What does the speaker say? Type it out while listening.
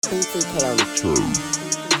Put on the track.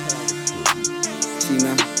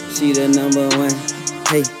 She the number one.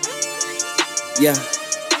 Hey, yeah,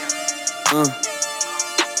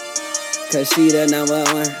 cause she the number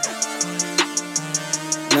one.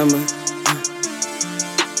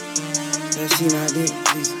 Cause she my dick,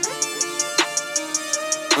 please.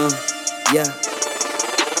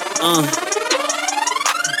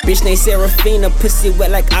 Bitch named Serafina, pussy wet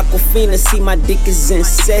like Aquafina. See my dick is in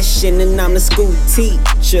session and I'm the school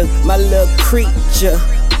teacher. My little creature,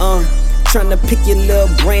 tryna pick your little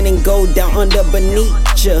brain and go down under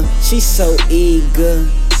beneath ya. She's so eager,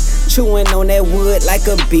 chewing on that wood like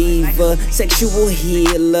a beaver. Sexual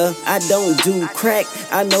healer, I don't do crack,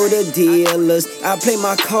 I know the dealers. I play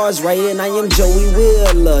my cards right and I am Joey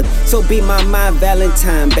Wheeler. So be my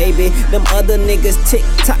Valentine, baby. Them other niggas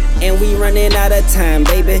tick-tock and we running out of time,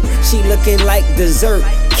 baby. She looking like dessert,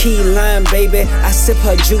 key lime, baby. I sip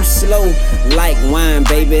her juice slow like wine,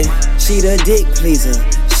 baby. She the dick pleaser,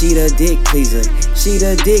 she the dick pleaser, she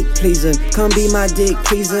the dick pleaser. Come be my dick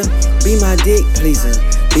pleaser, be my dick pleaser,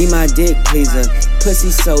 be my dick pleaser.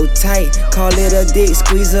 Pussy so tight, call it a dick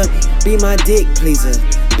squeezer. Be my dick pleaser,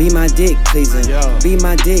 be my dick pleaser, be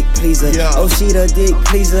my dick pleaser. Oh, she the dick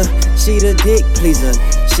pleaser, she the dick pleaser,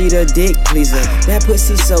 she the dick pleaser. That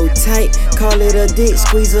pussy so tight, call it a dick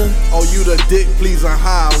squeezer. Oh, you the dick pleaser,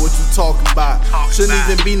 huh? What you talking about? Shouldn't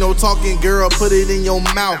even be no talking, girl, put it in your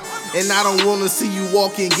mouth. And I don't wanna see you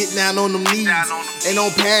walking, get down on them knees. And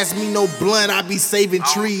don't pass me no blunt, I be saving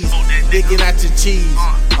trees, digging at your cheese.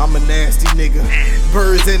 I'm a nasty nigga,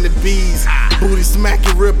 birds and the bees, booty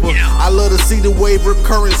smacking ripper. I love to see the way rip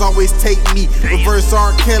currents always take me. Reverse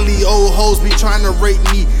R. Kelly, old hoes be trying to rape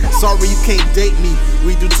me. Sorry you can't date me,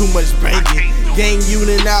 we do too much banging. Gang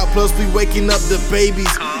unit out, plus we waking up the babies.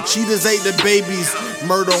 She just ate the babies,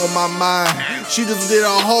 murder on my mind. She just did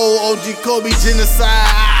a whole OG Colby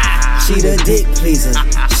genocide. She the dick pleaser,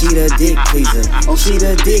 she the dick pleaser, she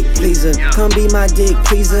the dick pleaser. Come be my dick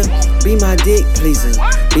pleaser, be my dick pleaser,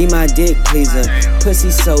 be my dick pleaser. Pussy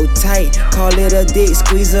so tight, call it a dick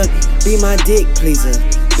squeezer. Be my dick pleaser,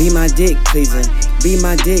 be my dick pleaser, be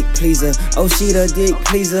my dick pleaser. Oh, she the dick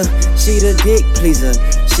pleaser, she the dick pleaser,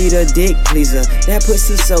 she the dick pleaser. That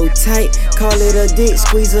pussy so tight, call it a dick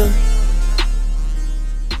squeezer.